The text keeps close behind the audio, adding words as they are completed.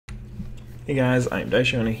Hey guys, I'm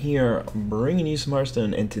IzDaisho and I'm here bringing you some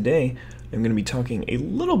Hearthstone, and today I'm going to be talking a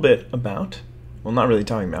little bit about, well, not really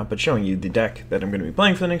talking about, but showing you the deck that I'm going to be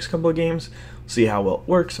playing for the next couple of games. See how well it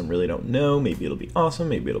works. I really don't know. Maybe it'll be awesome,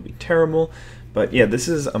 maybe it'll be terrible. But yeah, this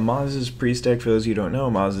is Amaz's Priest deck. For those of you who don't know,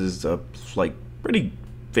 Amaz is a pretty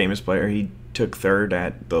famous player. He took third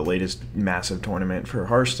at the latest massive tournament for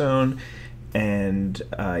Hearthstone, and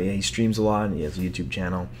yeah, he streams a lot and he has a YouTube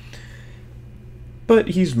channel. But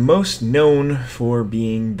he's most known for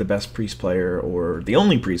being the best priest player, or the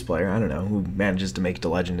only priest player, I don't know, who manages to make it to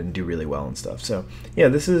legend and do really well and stuff. So yeah,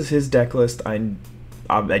 this is his deck list. I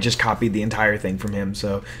just copied the entire thing from him,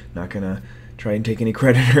 so not gonna try and take any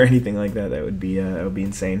credit or anything like that. That would be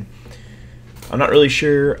insane. I'm not really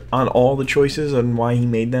sure on all the choices and why he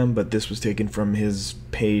made them, but this was taken from his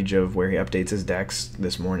page of where he updates his decks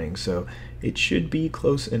this morning, so it should be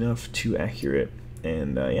close enough to accurate.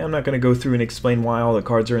 And yeah, I'm not going to go through and explain why all the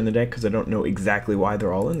cards are in the deck, because I don't know exactly why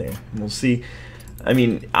they're all in there. We'll see. I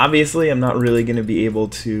mean, obviously I'm not really going to be able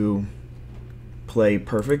to play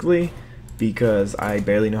perfectly, because I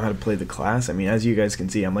barely know how to play the class. I mean, as you guys can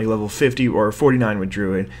see, I'm like level 50 or 49 with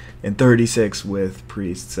Druid and 36 with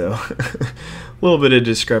Priest, so a little bit of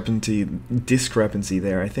discrepancy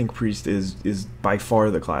there. I think Priest is by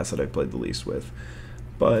far the class that I've played the least with.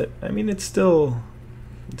 But I mean, it's still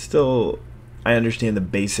I understand the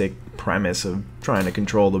basic premise of trying to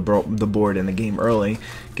control the board in the game early,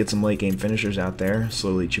 get some late game finishers out there,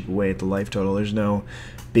 slowly chip away at the life total. There's no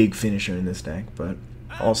big finisher in this deck, but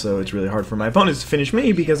also it's really hard for my opponents to finish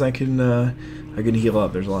me because I can heal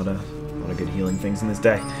up. There's a lot of good healing things in this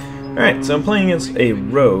deck. All right, so I'm playing against a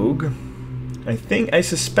rogue. I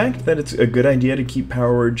suspect that it's a good idea to keep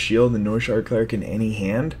Power Word Shield and Northshire Cleric in any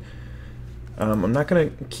hand. I'm not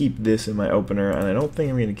gonna keep this in my opener, and I don't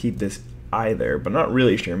think I'm gonna keep this either, but not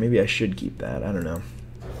really sure. Maybe I should keep that. I don't know.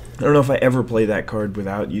 I don't know if I ever play that card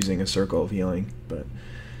without using a Circle of Healing, but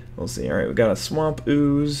we'll see. Alright, we got a Swamp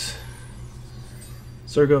Ooze,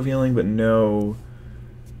 Circle of Healing, but no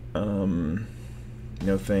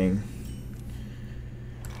thing.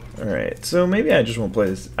 Alright, so maybe I just won't play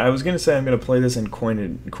this. I was going to say I'm going to play this and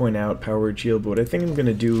coin out Power Word Shield, but what I think I'm going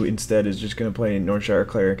to do instead is just going to play Northshire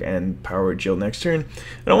Cleric and Power Word Shield next turn.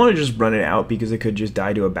 I don't want to just run it out because it could just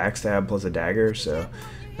die to a backstab plus a dagger, so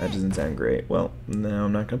that doesn't sound great. Well, no,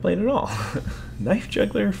 I'm not going to play it at all. Knife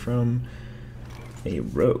Juggler from a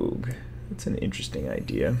rogue. That's an interesting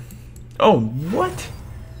idea. Oh, what?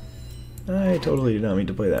 I totally did not mean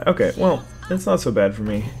to play that. Okay, well, it's not so bad for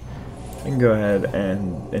me. I can go ahead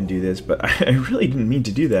and do this, but I really didn't mean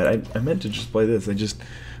to do that. I meant to just play this. I just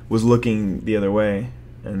was looking the other way,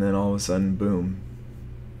 and then all of a sudden, boom,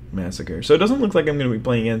 massacre. So it doesn't look like I'm going to be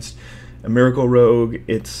playing against a Miracle Rogue.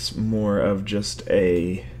 It's more of just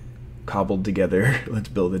a cobbled together, let's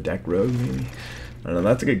build a deck rogue, maybe. I don't know,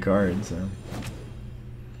 that's a good card, so.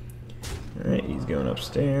 Alright, he's going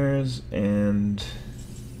upstairs, and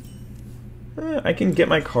I can get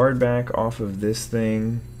my card back off of this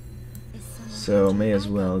thing. So may as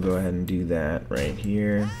well go ahead and do that right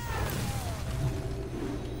here.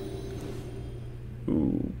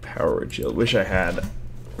 Ooh, Power Word Shield. Wish I had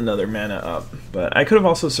another mana up, but I could have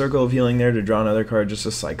also Circle of Healing there to draw another card just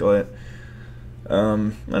to cycle it.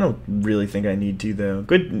 I don't really think I need to though.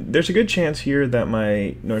 There's a good chance here that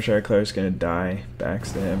my Northshire Cleric is gonna die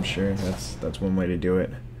backstab. I'm sure that's one way to do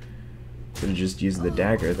it. Could have just used the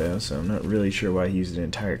dagger though, so I'm not really sure why he used an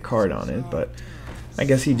entire card on it, but I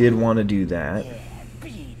guess he did want to do that.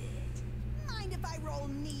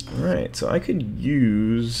 Alright, so I could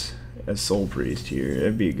use a Soul Priest here.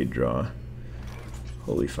 That'd be a good draw.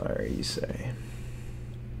 Holy Fire, you say.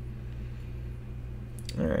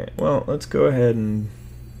 Alright, well, let's go ahead and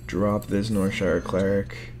drop this Northshire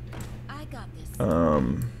Cleric.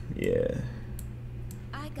 Yeah.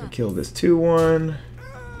 We'll kill this 2/1.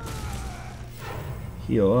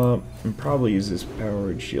 Heal up, and probably use this Power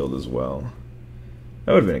Word Shield as well.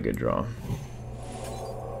 That would have been a good draw.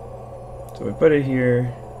 So we put it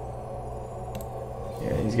here.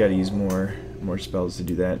 Yeah, he's got to use more spells to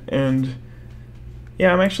do that. And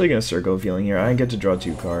yeah, I'm actually going to Circle of Healing here. I get to draw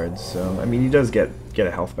 2 cards, so I mean he does get a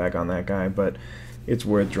health back on that guy, but it's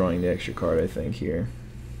worth drawing the extra card, I think, here.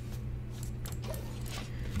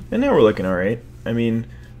 And now we're looking alright. I mean,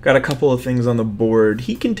 got a couple of things on the board.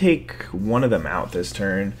 He can take one of them out this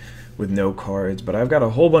turn with no cards, but I've got a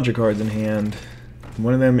whole bunch of cards in hand.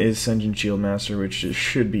 One of them is Sentient Shieldmaster, which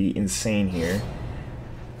should be insane here.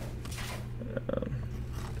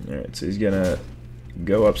 Alright, so he's gonna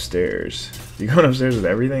go upstairs. Is he going upstairs with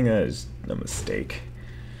everything? That is a mistake.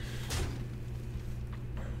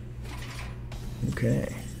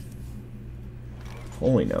 Okay.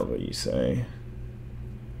 Holy Nova, you say?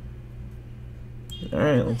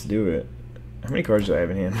 Alright, let's do it. How many cards do I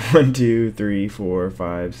have in hand? 1, 2, 3, 4,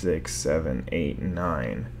 5, 6, 7, 8,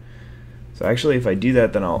 9. So actually, if I do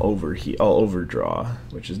that, then I'll overdraw,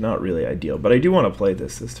 which is not really ideal. But I do want to play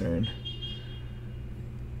this turn.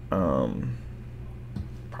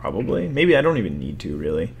 Probably. Maybe I don't even need to,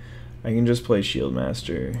 really. I can just play Shield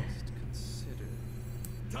Master.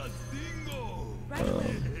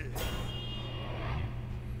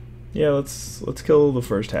 Yeah, let's kill the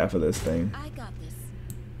first half of this thing.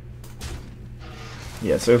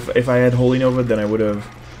 Yeah, so if I had Holy Nova, then I would have,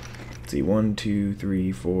 let's see, 1, 2,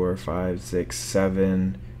 3, 4, 5, 6,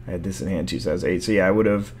 7. I had this in hand too, so that's 8. So yeah, I would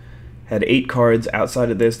have had 8 cards outside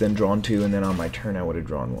of this, then drawn 2, and then on my turn I would have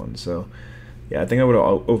drawn 1. So yeah, I think I would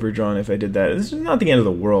have overdrawn if I did that. This is not the end of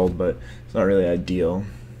the world, but it's not really ideal.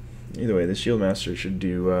 Either way, the Shield Master should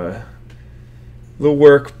do the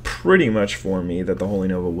work pretty much for me that the Holy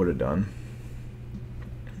Nova would have done.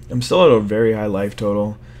 I'm still at a very high life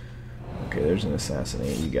total. Okay, there's an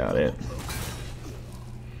Assassinate. You got it.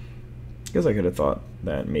 I guess I could have thought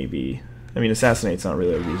that maybe... I mean, Assassinate's not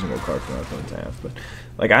really a reasonable card for my opponent to have, but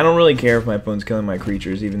like, I don't really care if my opponent's killing my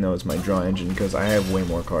creatures, even though it's my draw engine, because I have way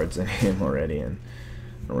more cards than him already, and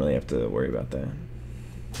I don't really have to worry about that.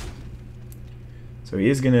 So he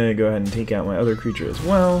is going to go ahead and take out my other creature as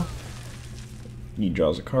well. He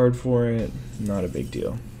draws a card for it. Not a big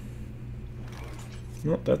deal.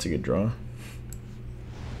 Nope, that's a good draw.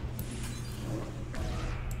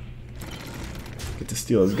 Get to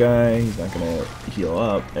steal his guy. He's not going to heal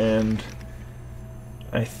up, and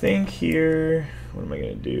I think here... What am I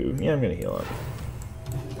going to do? Yeah, I'm going to heal up.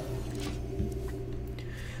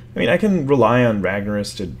 I mean, I can rely on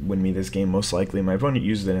Ragnaros to win me this game, most likely. My opponent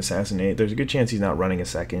uses an Assassinate. There's a good chance he's not running a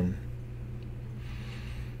second.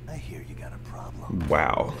 I hear you got a problem.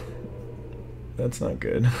 Wow. That's not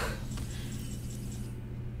good.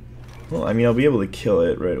 Well, I mean, I'll be able to kill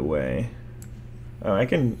it right away. Oh, I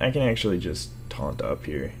can actually just taunt up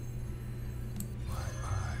here.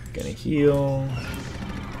 Gonna heal.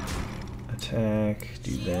 Attack,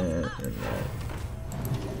 do that, and that.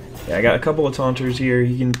 Yeah, I got a couple of taunters here.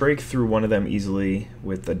 He can break through one of them easily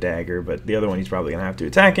with the dagger, but the other one he's probably going to have to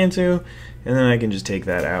attack into, and then I can just take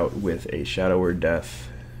that out with a Shadow Word Death,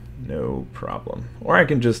 no problem. Or I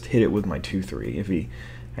can just hit it with my 2-3 if he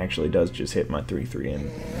actually does just hit my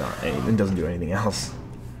 3-3 and doesn't do anything else.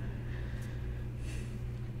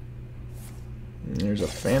 And there's a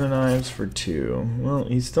Fan of Knives for 2. Well,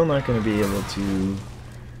 he's still not going to be able to...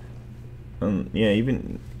 yeah,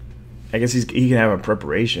 even... I guess he can have a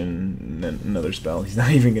preparation and then another spell. He's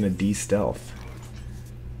not even going to de-stealth.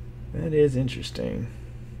 That is interesting.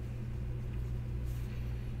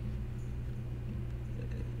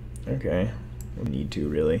 Okay. No need to,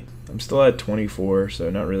 really. I'm still at 24, so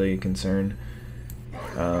not really a concern.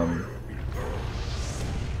 I'm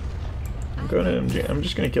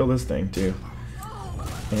just going to kill this thing, too.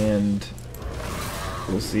 And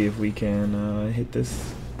we'll see if we can hit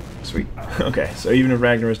this. Sweet. Okay, so even if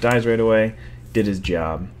Ragnaros dies right away, did his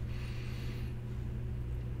job.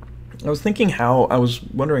 I was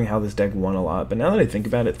wondering how this deck won a lot, but now that I think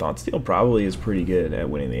about it, Thoughtsteal probably is pretty good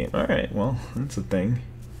at winning the game. Alright, well, that's a thing.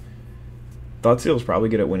 Thoughtsteal is probably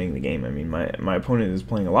good at winning the game. I mean, my opponent is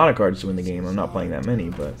playing a lot of cards to win the game. I'm not playing that many,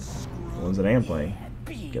 but the ones that I am playing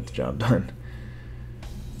get the job done.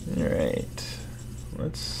 Alright,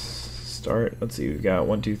 let's start. Let's see, we've got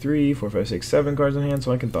 1, 2, 3, 4, 5, 6, 7 cards in hand,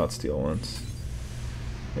 so I can Thoughtsteal once.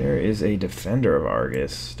 There is a Defender of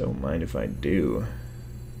Argus. Don't mind if I do.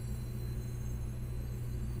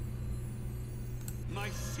 My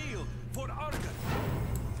shield for Argus.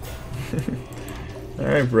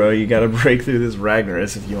 Alright, bro, you gotta break through this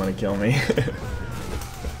Ragnaros if you want to kill me.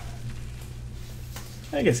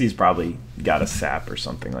 I guess he's probably got a sap or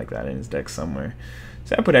something like that in his deck somewhere.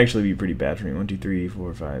 Sap would actually be pretty bad for me. 1, 2, 3,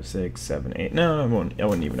 4, 5, 6, 7, 8. No, I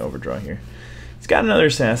wouldn't even overdraw here. It's got another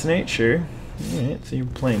Assassinate, sure. Alright, so you're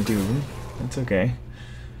playing 2 of them. That's okay.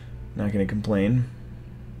 Not gonna complain.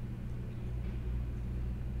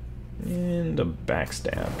 And a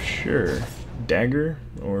Backstab, sure. Dagger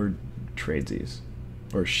or Tradesies.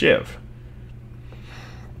 Or Shiv.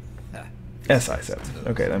 SI7.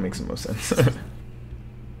 Okay, that makes the most sense.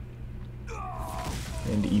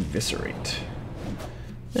 And Eviscerate.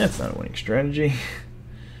 That's not a winning strategy.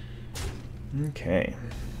 Okay.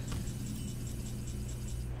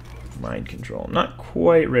 Mind Control. Not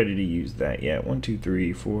quite ready to use that yet. 1, 2,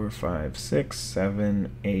 3, 4, 5, 6,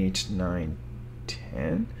 7, 8, 9,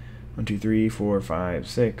 10. 1, 2, 3, 4, 5,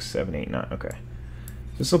 6, 7, 8, 9. Okay.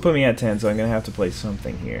 This will put me at 10, so I'm going to have to play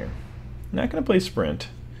something here. I'm not going to play Sprint.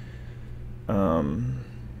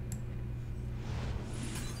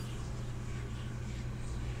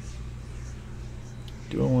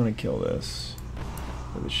 Do I want to kill this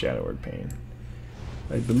with a Shadow Word Pain?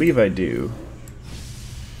 I believe I do.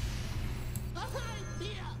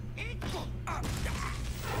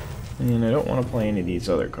 And I don't want to play any of these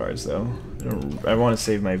other cards, though. I want to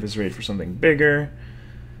save my Eviscerate for something bigger.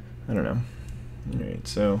 I don't know. Alright,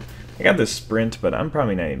 so I got this Sprint, but I'm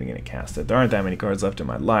probably not even going to cast it. There aren't that many cards left in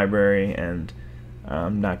my library, and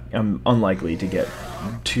I'm unlikely to get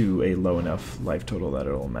to a low enough life total that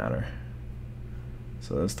it'll matter.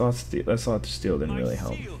 So this Thought Steal didn't really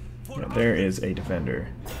help. There is a Defender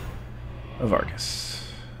of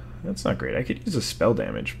Argus. That's not great. I could use a spell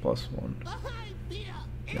damage +1.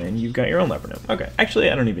 And you've got your own Leper Gnome. Okay, actually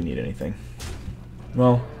I don't even need anything.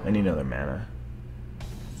 Well, I need another mana.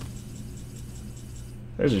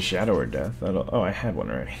 There's a Shadow Word Death. Oh, I had one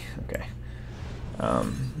already. Okay.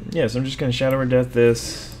 Yeah, so I'm just gonna Shadow Word Death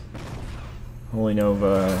this. Holy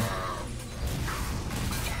Nova.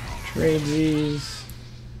 Trade these.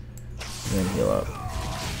 And then heal up.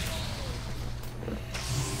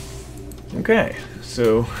 Okay,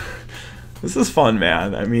 so this is fun,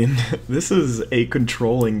 man. I mean, this is a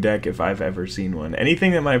controlling deck if I've ever seen one.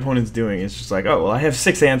 Anything that my opponent's doing is just like, oh, well, I have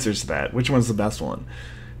 6 answers to that. Which one's the best one?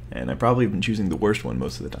 And I've probably been choosing the worst one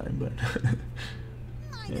most of the time, but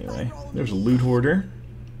anyway, there's a Loot Hoarder.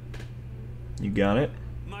 You got it.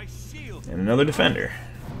 And another Defender.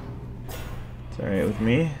 It's alright with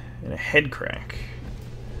me. And a Head Crack.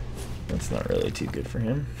 That's not really too good for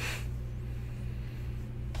him.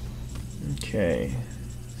 Okay.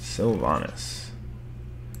 Sylvanas.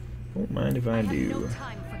 Don't mind if I do.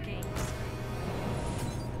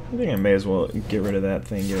 I think I may as well get rid of that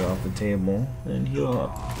thing, get it off the table, and heal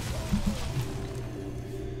up.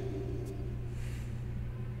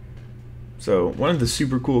 So, one of the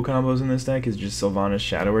super cool combos in this deck is just Sylvanas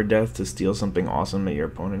Shadow Word Death to steal something awesome that your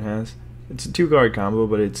opponent has. It's a 2-card combo,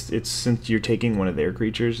 but it's since you're taking one of their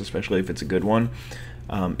creatures, especially if it's a good one,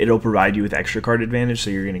 it'll provide you with extra card advantage, so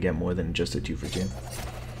you're going to get more than just a 2-for-2.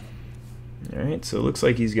 Alright, so it looks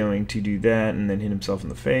like he's going to do that and then hit himself in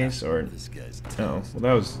the face, or... Oh,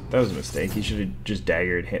 well that was a mistake. He should have just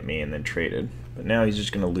daggered, hit me, and then traded. But now he's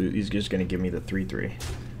just going to lose. He's just going to give me the 3/3.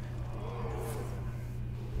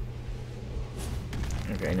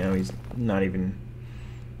 Okay, now he's not even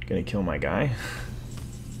going to kill my guy.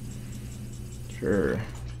 Sure.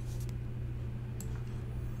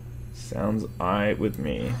 Sounds alright with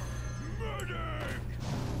me.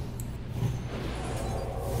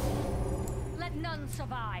 Let none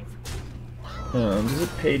survive. Does it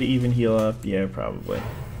pay to even heal up? Yeah, probably.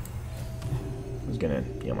 I was gonna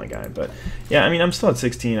heal my guy, but yeah, I mean, I'm still at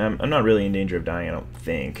 16. I'm not really in danger of dying, I don't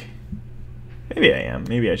think. Maybe I am.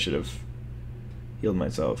 Maybe I should have healed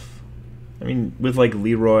myself. I mean, with like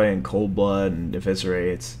Leroy and Cold Blood and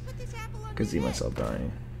Eviscerate, I could see myself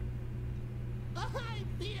dying.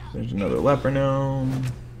 There's another Leper Gnome.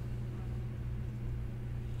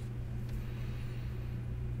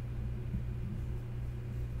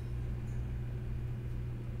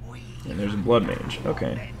 And there's a Blood Mage.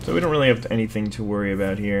 Okay, so we don't really have anything to worry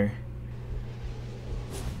about here.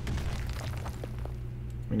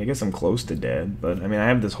 I mean, I guess I'm close to dead, but I mean, I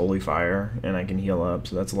have this Holy Fire, and I can heal up,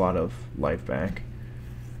 so that's a lot of life back.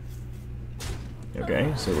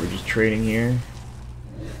 Okay, so we're just trading here.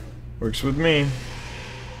 Works with me.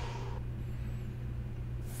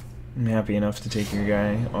 I'm happy enough to take your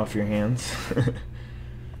guy off your hands.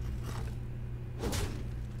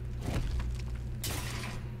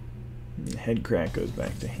 The Head Crack goes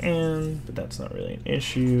back to hand, but that's not really an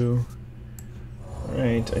issue.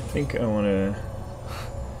 Alright, I think I want to...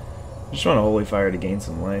 I just want a Holy Fire to gain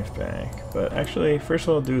some life back. But actually, first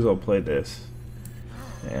what I'll do is I'll play this.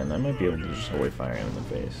 And I might be able to just Holy Fire him in the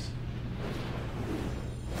face.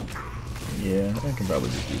 Yeah, I can probably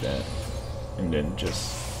just do that. And then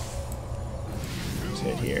just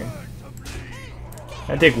hit here.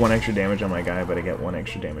 I take 1 extra damage on my guy, but I get 1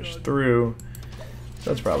 extra damage through. So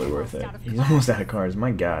that's probably worth it. He's almost out of cards,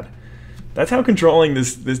 my god. That's how controlling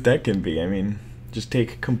this deck can be. I mean, just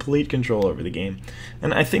take complete control over the game.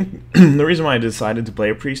 And I think the reason why I decided to play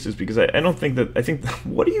a Priest is because I don't think that... I think...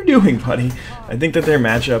 What are you doing, buddy? I think that their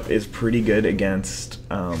matchup is pretty good against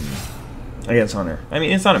Hunter. I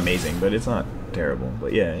mean, it's not amazing, but it's not terrible.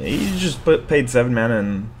 But yeah, he just paid 7 mana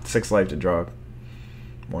and 6 life to draw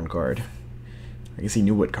 1 card. I guess he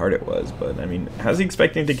knew what card it was, but I mean, how's he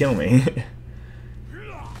expecting to kill me?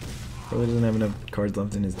 Probably doesn't have enough cards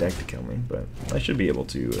left in his deck to kill me, but I should be able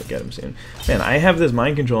to get him soon. Man, I have this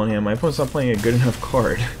mind control in him. My opponent's not playing a good enough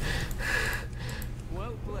card.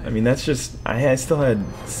 I mean, that's just, I still had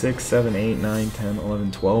 6, 7, 8, 9, 10,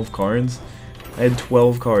 11, 12 cards. I had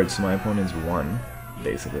 12 cards to my opponent's 1,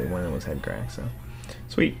 basically, when it was head crack, so.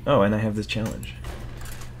 Sweet. Oh, and I have this challenge.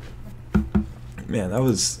 Man, that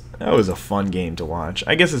was a fun game to watch.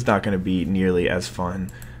 I guess it's not going to be nearly as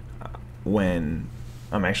fun when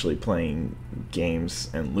I'm actually playing games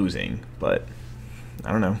and losing, but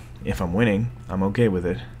I don't know. If I'm winning, I'm okay with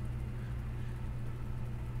it.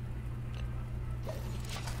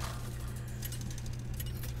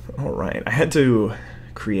 Alright, I had to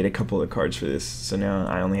create a couple of cards for this, so now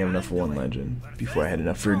I only have enough for 1 legend. Before I had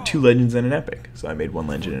enough for 2 legends and an epic. So I made 1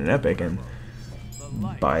 legend and an epic, and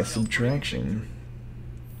by subtraction,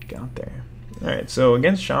 got there. Alright, so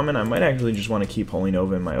against Shaman, I might actually just want to keep Holy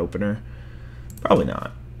Nova in my opener. Probably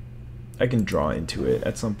not. I can draw into it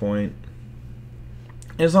at some point.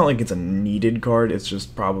 And it's not like it's a needed card, it's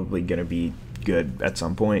just probably going to be good at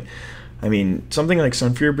some point. I mean, something like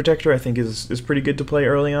Sunfury Protector I think is pretty good to play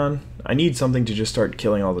early on. I need something to just start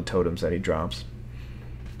killing all the totems that he drops.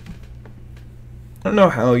 I don't know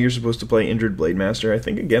how you're supposed to play Injured Blademaster. I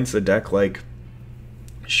think against a deck like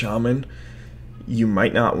Shaman, you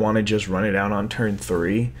might not want to just run it out on turn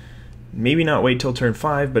 3. Maybe not wait till turn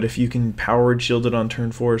 5, but if you can powered shield it on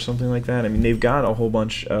turn 4 or something like that. I mean, they've got a whole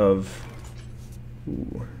bunch of...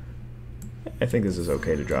 Ooh. I think this is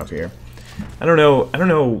okay to drop here. I don't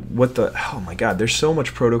know what the... Oh my god, there's so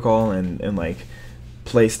much protocol and like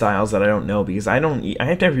play styles that I don't know, because I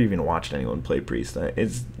have never even watched anyone play Priest.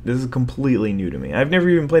 This is completely new to me. I've never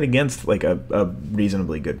even played against like a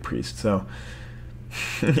reasonably good Priest, so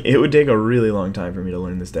it would take a really long time for me to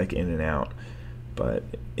learn this deck in and out. But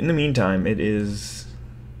in the meantime, it is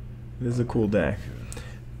a cool deck.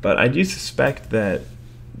 But I do suspect that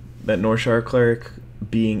Northshire Cleric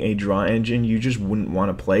being a draw engine, you just wouldn't want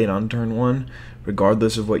to play it on turn 1,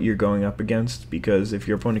 regardless of what you're going up against, because if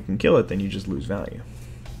your opponent can kill it, then you just lose value.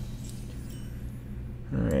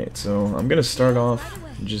 Alright, so I'm going to start off,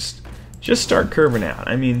 just start curving out.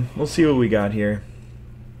 I mean, we'll see what we got here.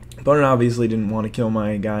 Opponent obviously didn't want to kill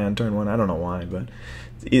my guy on turn 1, I don't know why, but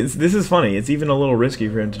this is funny. It's even a little risky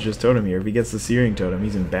for him to just totem here. If he gets the Searing Totem,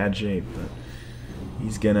 he's in bad shape, but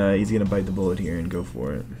he's gonna bite the bullet here and go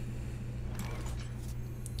for it.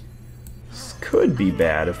 Could be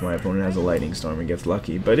bad if my opponent has a Lightning Storm and gets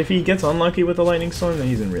lucky, but if he gets unlucky with a Lightning Storm, then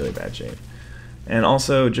he's in really bad shape. And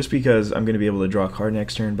also, just because I'm going to be able to draw a card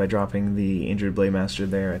next turn by dropping the Injured Blademaster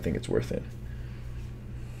there, I think it's worth it.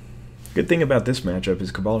 Good thing about this matchup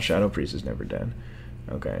is Cabal Shadow Priest is never dead.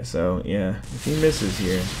 Okay, so yeah, if he misses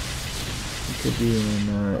here, he could be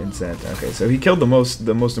in set. Okay, so he killed the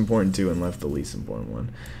most important 2 and left the least important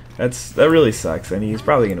 1. That really sucks, and he's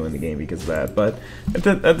probably going to win the game because of that. But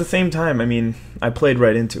at the same time, I mean, I played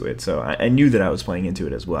right into it, so I knew that I was playing into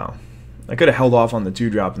it as well. I could have held off on the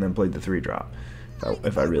 2-drop and then played the 3-drop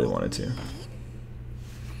if I really wanted to.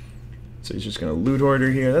 So he's just going to Loot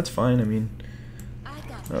Hoarder here. That's fine. I mean,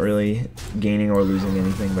 not really gaining or losing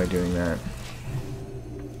anything by doing that.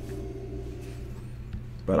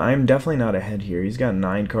 But I'm definitely not ahead here. He's got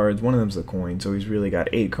 9 cards. One of them's a coin, so he's really got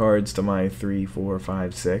 8 cards to my 3, 4,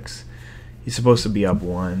 5, 6. He's supposed to be up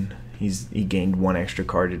 1. He gained 1 extra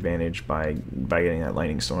card advantage by getting that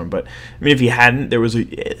Lightning Storm. But I mean, if he hadn't,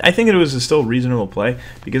 I think it was a still reasonable play,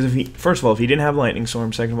 because if first of all, if he didn't have Lightning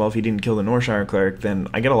Storm, second of all, if he didn't kill the Northshire Cleric, then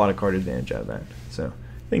I get a lot of card advantage out of that. So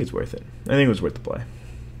I think it's worth it. I think it was worth the play.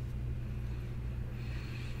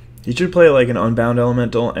 He should play like an Unbound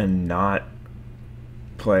Elemental and not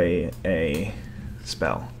play a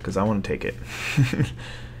spell, because I want to take it.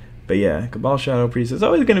 But yeah, Cabal Shadow Priest is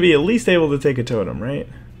always going to be at least able to take a totem, right?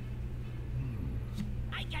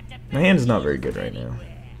 My hand is not very good right now.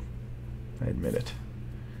 I admit it.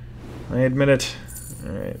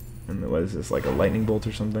 Alright, and what is this, like a Lightning Bolt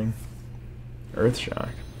or something? Earth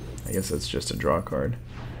Shock. I guess that's just a draw card.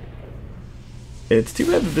 It's too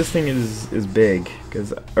bad that this thing is big,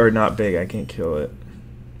 or not big, I can't kill it.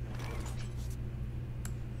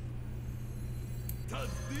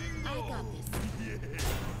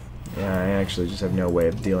 Yeah, I actually just have no way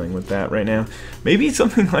of dealing with that right now. Maybe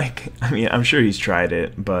something like, I mean, I'm sure he's tried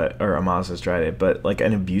it, or Amasa's tried it, but like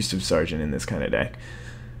an Abusive Sergeant in this kind of deck.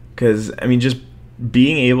 Because, I mean, just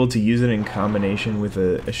being able to use it in combination with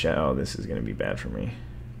a Shadow, oh, this is going to be bad for me.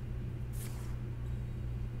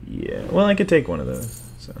 Yeah, well, I could take one of those,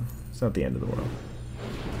 so it's not the end of the world.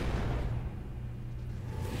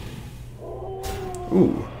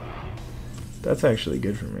 Ooh, that's actually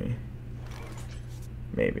good for me.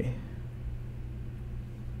 Maybe.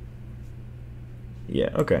 Yeah,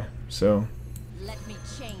 okay, so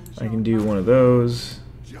I can do one of those,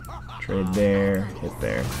 trade there, hit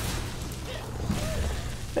there.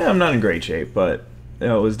 Yeah, I'm not in great shape, but it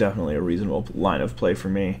was definitely a reasonable line of play for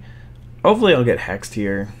me. Hopefully I'll get hexed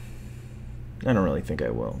here. I don't really think I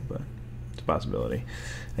will, but it's a possibility.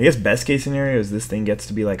 I guess best case scenario is this thing gets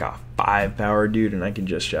to be like a 5 power dude and I can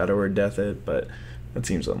just Shadow Word Death it, but that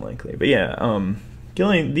seems unlikely. But yeah,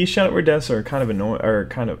 killing these Shadow Word Deaths are kind of annoying, or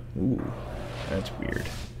kind of, ooh, that's weird.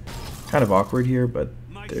 Kind of awkward here, but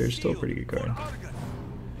they're still a pretty good card.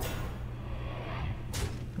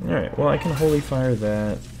 Alright, well I can Holy Fire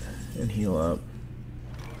that and heal up.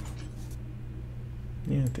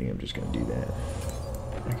 Yeah, I think I'm just gonna do that.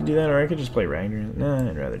 I could do that, or I could just play Ragnar. Nah,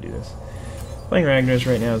 I'd rather do this. Playing Ragnar's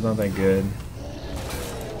right now is not that good.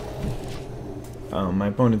 My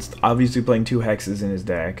opponent's obviously playing 2 hexes in his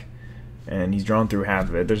deck, and he's drawn through half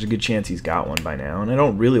of it. There's a good chance he's got one by now, and I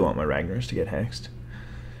don't really want my Ragnar's to get hexed.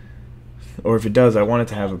 Or if it does, I want it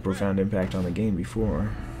to have a profound impact on the game before.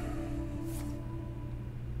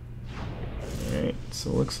 Alright,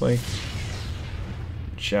 so it looks like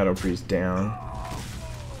Shadow Priest down.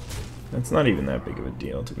 That's not even that big of a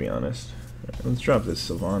deal, to be honest. Right, let's drop this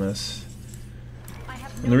Sylvanas.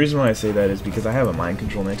 And the reason why I say that is because I have a Mind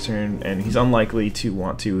Control next turn, and he's unlikely to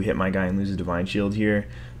want to hit my guy and lose a Divine Shield here.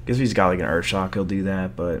 Because if he's got like an Earth Shock, he'll do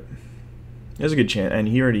that, but there's a good chance. And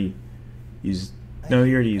he already used... No,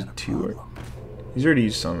 he already used 2. He's already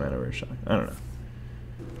used some amount of Earth Shock. I don't know.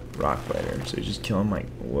 Rock Fighter, so you just kill him like,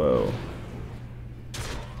 whoa.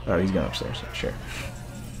 Oh, he's gone upstairs, sure.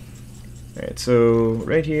 Alright, so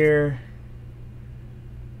right here...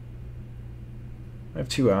 I have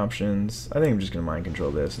 2 options. I think I'm just going to Mind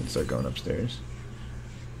Control this and start going upstairs.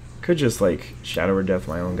 Could just, like, Shadow Word Death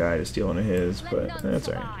my own guy to steal one of his, but that's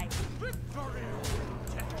alright.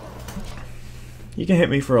 You can hit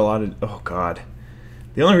me for a lot of... Oh, God.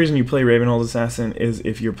 The only reason you play Ravenhold Assassin is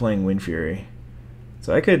if you're playing Wind Fury.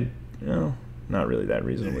 So I could, you know, not really that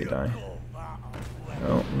reasonably die.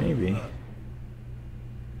 Oh, maybe.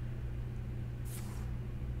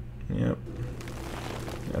 Yep.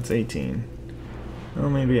 That's 18. Oh,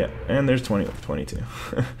 maybe, yeah. And there's 22.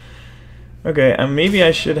 Okay, maybe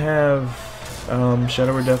I should have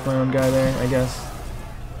Shadow Word Death my own guy there, I guess.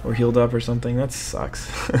 Or healed up or something. That sucks.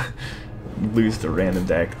 Lose to random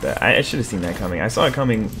deck. That I should have seen that coming. I saw it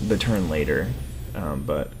coming the turn later,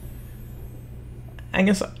 but I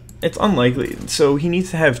guess it's unlikely. So he needs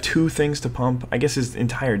to have 2 things to pump. I guess his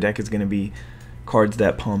entire deck is going to be cards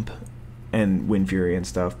that pump and Wind Fury and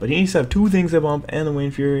stuff. But he needs to have 2 things that pump and the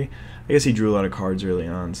Wind Fury. I guess he drew a lot of cards early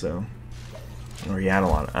on, so... Or he had a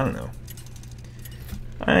lot of... I don't know.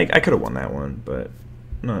 I could have won that one, but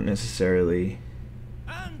not necessarily...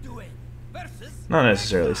 Not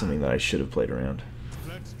necessarily something that I should have played around.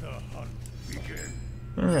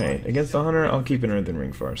 Alright, against the Hunter, I'll keep an Earthen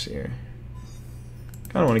Ring Farce here.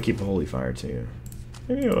 Kinda want to keep a Holy Fire too.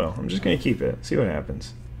 Maybe I will. I'm just gonna keep it. See what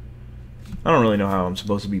happens. I don't really know how I'm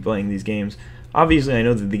supposed to be playing these games. Obviously, I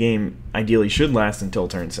know that the game ideally should last until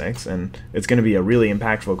turn 6, and it's going to be a really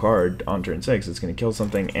impactful card on turn 6. It's going to kill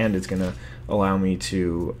something, and it's going to allow me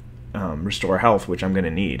to restore health, which I'm going to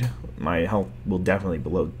need. My health will definitely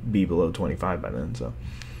be below 25 by then, so...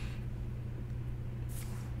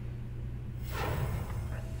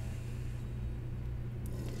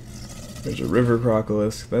 There's a River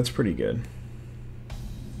Crocolisk. That's pretty good.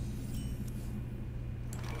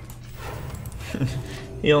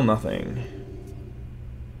 Heal nothing.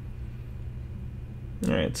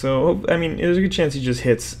 Alright, so, I mean, there's a good chance he just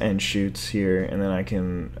hits and shoots here, and then I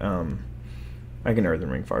can Earthen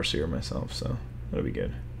Ring Farseer myself, so that'll be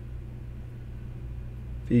good.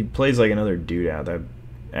 If he plays like another dude out, that'd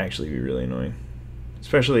actually be really annoying.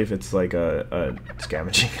 Especially if it's like a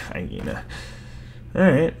Scavenging Hyena.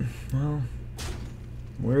 Alright, well,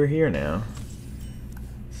 we're here now.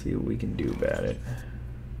 Let's see what we can do about it.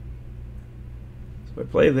 So if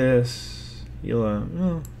I play this, he'll,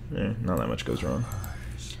 well, not that much goes wrong.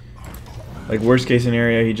 Like, worst case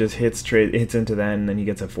scenario, he just hits into that, and then he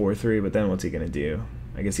gets a 4/3, but then what's he gonna do?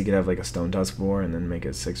 I guess he could have like a Stone Tusk Boar and then make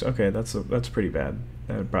it 6. Okay, that's pretty bad.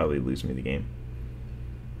 That would probably lose me the game.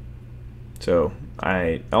 So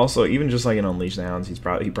I also, even just like an Unleash the Hounds, he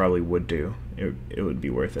probably would do. It would be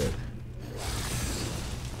worth it.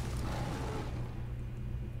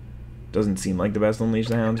 Doesn't seem like the best Unleash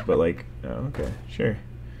the Hounds, but like, oh, okay, sure,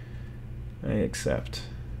 I accept.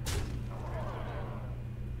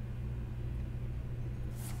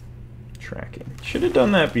 Tracking. Should have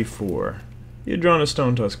done that before. You had drawn a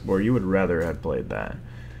Stone Tusk Boar, you would rather have played that.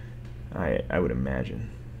 I would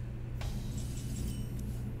imagine.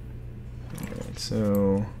 Alright,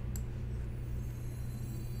 so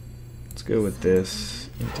let's go with this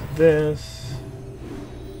into this.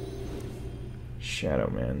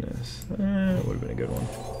 Shadow Madness. That would have been a good one.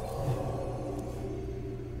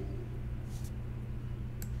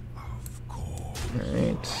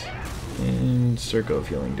 Alright. And Circle of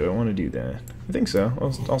Healing. Do I want to do that? I think so.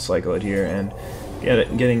 I'll cycle it here, and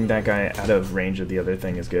getting that guy out of range of the other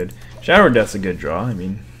thing is good. Shadow of Death's a good draw. I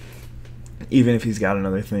mean, even if he's got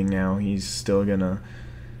another thing now, he's still gonna...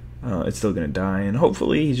 it's still gonna die, and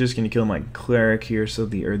hopefully he's just gonna kill my cleric here, so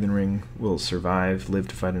the Earthen Ring will survive, live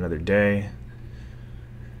to fight another day.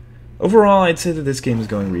 Overall, I'd say that this game is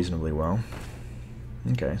going reasonably well.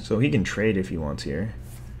 Okay, so he can trade if he wants here,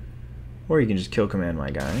 or he can just kill command my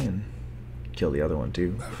guy and kill the other one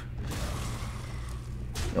too.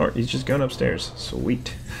 Or he's just going upstairs.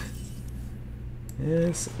 Sweet.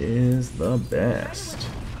 This is the best.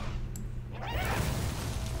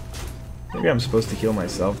 Maybe I'm supposed to heal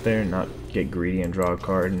myself there, not get greedy and draw a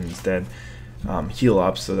card, and instead heal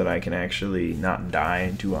up so that I can actually not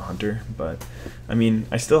die to a hunter. But, I mean,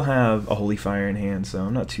 I still have a Holy Fire in hand, so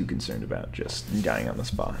I'm not too concerned about just dying on the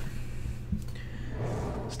spot.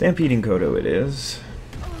 Stampeding Kodo it is.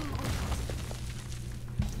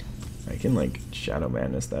 I can, like, Shadow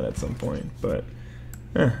Madness that at some point, but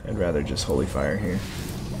I'd rather just Holy Fire here.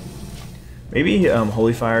 Maybe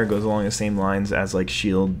Holy Fire goes along the same lines as like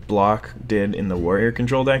Shield Block did in the Warrior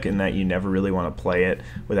Control deck, in that you never really want to play it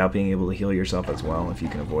without being able to heal yourself as well if you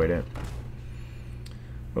can avoid it.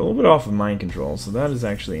 We're a little bit off of Mind Control, so that is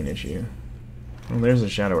actually an issue. Well, there's a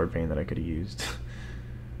Shadow Word Pain that I could have used.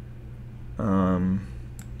 Do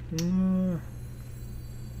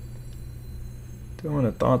I want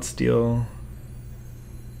a Thought Steal?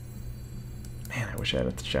 Man, I wish I had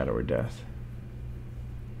a Shadow Word Death.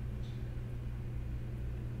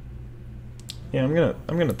 Yeah, I'm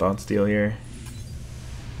gonna Thought Steal here.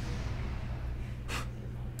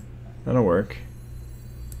 That'll work.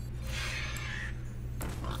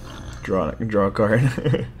 Draw a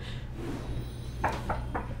card.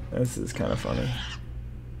 This is kind of funny.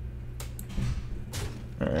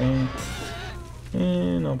 Alright.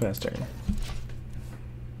 And I'll pass turn.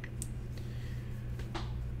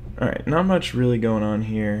 Alright, not much really going on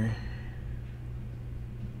here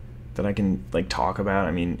that I can like talk about.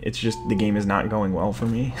 I mean, it's just the game is not going well for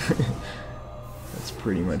me. That's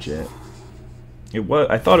pretty much it.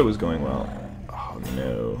 I thought it was going well. Oh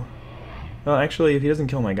no. Well, actually, if he doesn't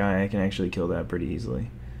kill my guy, I can actually kill that pretty easily.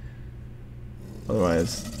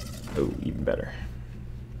 Otherwise, oh, even better.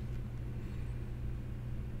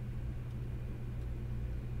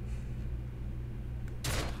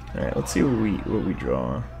 Alright, let's see what we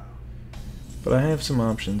draw. But I have some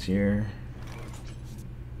options here.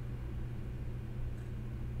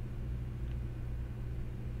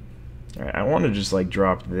 Alright, I want to just like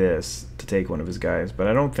drop this to take one of his guys, but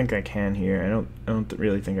I don't think I can here. I don't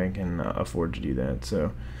really think I can afford to do that.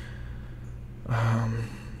 So I'm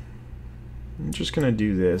just gonna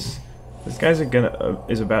do this. This guy's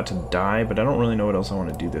is about to die, but I don't really know what else I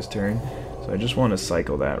want to do this turn. So I just want to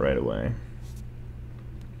cycle that right away.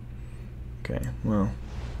 Okay, well,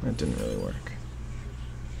 that didn't really work.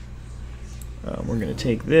 We're gonna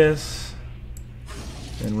take this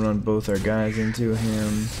and run both our guys into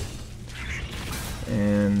him.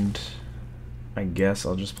 And I guess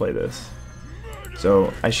I'll just play this.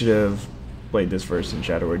 So I should have played this first and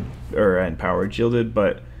and Power Shielded,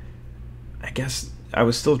 but I guess I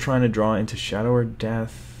was still trying to draw into Shadow or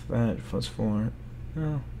Death. That +4.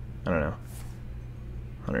 No, I don't know.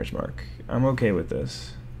 Hunter's Mark. I'm okay with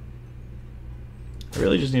this. I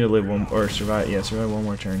really just need to live one or survive. Yeah, survive one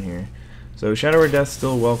more turn here. So Shadow or Death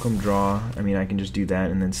still welcome draw. I mean, I can just do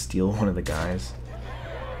that and then steal one of the guys.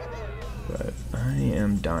 But I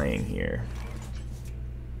am dying here.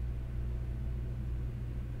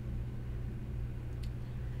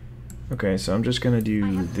 Okay, so I'm just gonna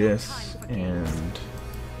do this and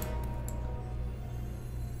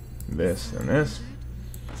this and this.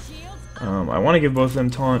 I want to give both of them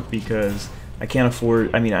taunt because I can't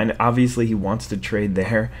afford. I mean, obviously he wants to trade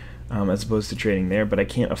there as opposed to trading there, but I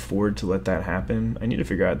can't afford to let that happen. I need to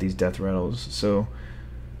figure out these death rattles. So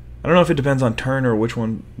I don't know if it depends on turn or which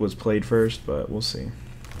one was played first, but we'll see.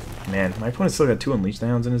 Man, my opponent's still got 2 Unleash the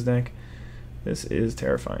Hounds in his deck. This is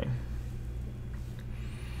terrifying.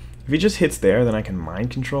 If he just hits there, then I can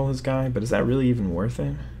mind control his guy, but is that really even worth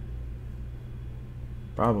it?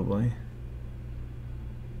 Probably.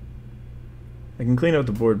 I can clean out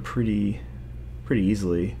the board pretty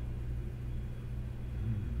easily.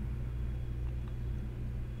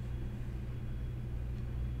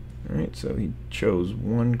 Alright, so he chose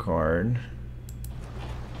one card.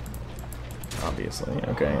 Obviously.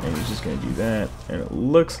 Okay, and he's just going to do that. And it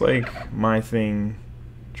looks like my thing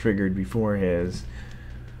triggered before his,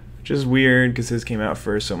 which which is weird because his came out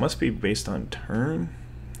first, so it must be based on turn.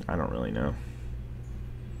 I don't really know.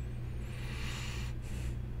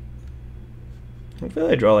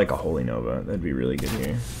 Hopefully I draw like a Holy Nova. That'd be really good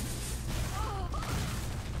here.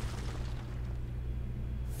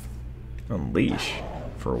 Unleash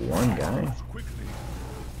for one guy?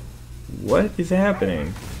 What is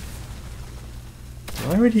happening?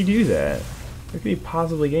 Why would he do that? What could he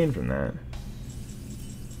possibly gain from that?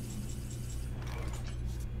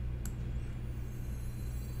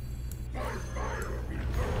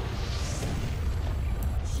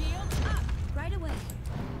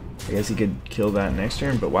 I guess he could kill that next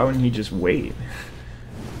turn, but why wouldn't he just wait?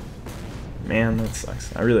 Man, that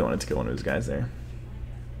sucks. I really wanted to kill one of his guys there.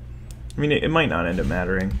 I mean, it might not end up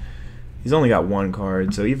mattering. He's only got one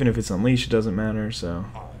card, so even if it's Unleashed, it doesn't matter, so...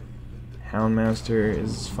 Houndmaster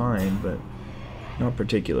is fine, but not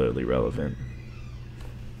particularly relevant.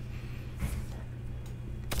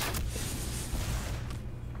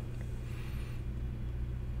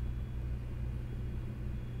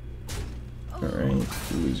 Alright,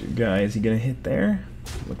 you lose your guy. Is he gonna hit there?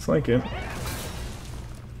 Looks like it.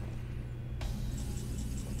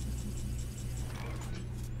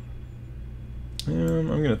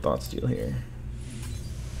 I'm gonna Thought Steal here.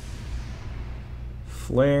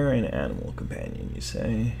 Flare and Animal Companion, you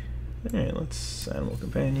say? Alright, let's Animal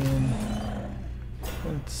Companion.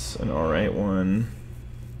 That's an alright one.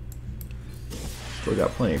 Still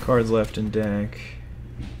got plenty of cards left in deck.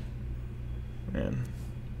 Man.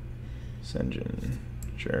 Senjin.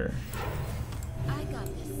 Sure. I got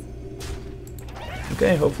this.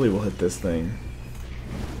 Okay, hopefully we'll hit this thing.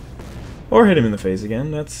 Or hit him in the face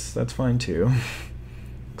again. That's fine too.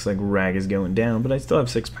 Looks like Rag is going down, but I still have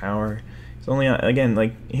 6 power. It's only, again,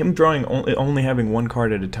 like, him drawing only having one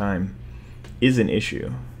card at a time is an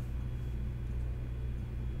issue.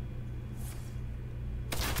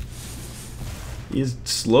 He is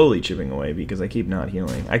slowly chipping away because I keep not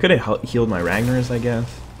healing. I could have healed my Ragnaros, I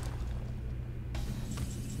guess.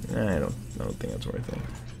 I don't think that's worth it.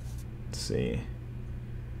 Let's see. Is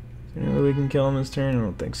there any way we can kill him this turn? I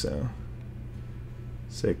don't think so.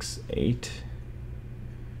 6, 8.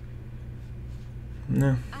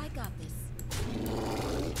 No. I got this.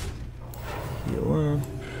 Heal up.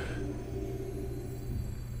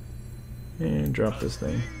 And drop this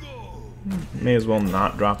thing. May as well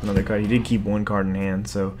not drop another card. He did keep one card in hand,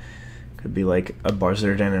 so could be like a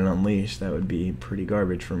Buzzard and an Unleash. That would be pretty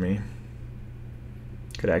garbage for me.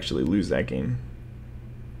 Could actually lose that game.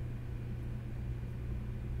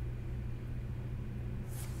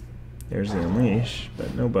 There's the Unleash,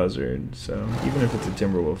 but no Buzzard, so even if it's a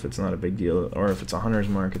Timberwolf, it's not a big deal. Or if it's a Hunter's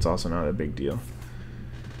Mark, it's also not a big deal.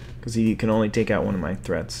 Because he can only take out one of my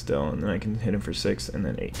threats still, and then I can hit him for 6 and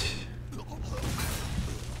then 8.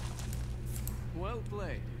 Well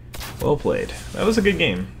played. Well played. That was a good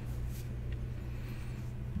game.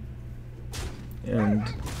 And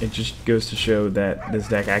it just goes to show that this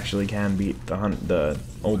deck actually can beat the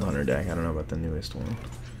old Hunter deck. I don't know about the newest one.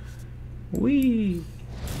 Whee!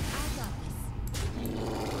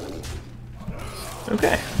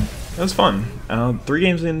 Okay, that was fun. 3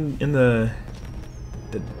 games in the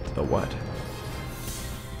what?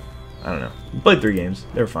 I don't know. Played 3 games.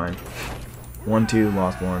 They were fine. 1-2,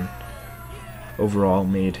 lost 1. Overall,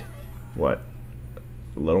 made what?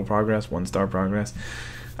 Little progress, 1-star progress.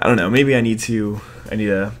 I don't know. Maybe I need to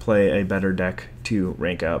play a better deck to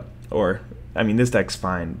rank up. Or, I mean, this deck's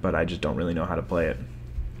fine, but I just don't really know how to play it.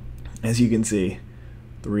 As you can see,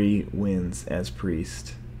 3 wins as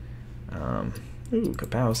Priest. Ooh,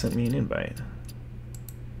 Kapow sent me an invite.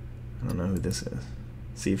 I don't know who this is.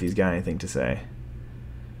 See if he's got anything to say.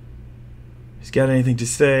 If he's got anything to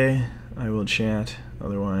say, I will chat.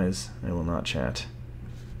 Otherwise, I will not chat.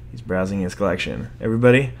 He's browsing his collection.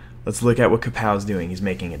 Everybody, let's look at what Kapow's doing. He's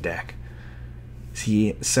making a deck. Is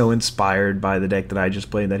he so inspired by the deck that I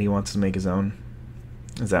just played that he wants to make his own?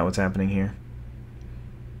 Is that what's happening here?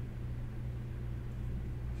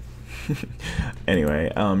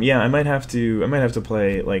 Anyway, yeah, I might have to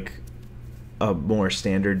play like a more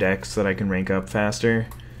standard deck so that I can rank up faster.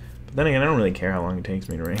 But then again, I don't really care how long it takes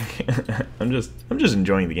me to rank. I'm just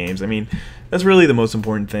enjoying the games. I mean, that's really the most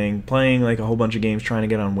important thing. Playing like a whole bunch of games, trying to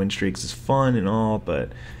get on win streaks is fun and all, but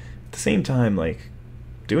at the same time, like,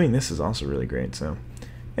 doing this is also really great. So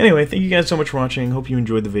anyway, thank you guys so much for watching. Hope you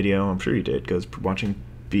enjoyed the video. I'm sure you did, because watching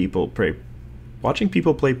people play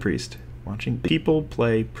Priest,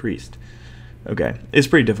 okay, it's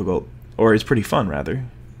pretty difficult, or it's pretty fun rather.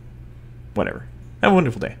 Whatever. Have a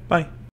wonderful day. Bye.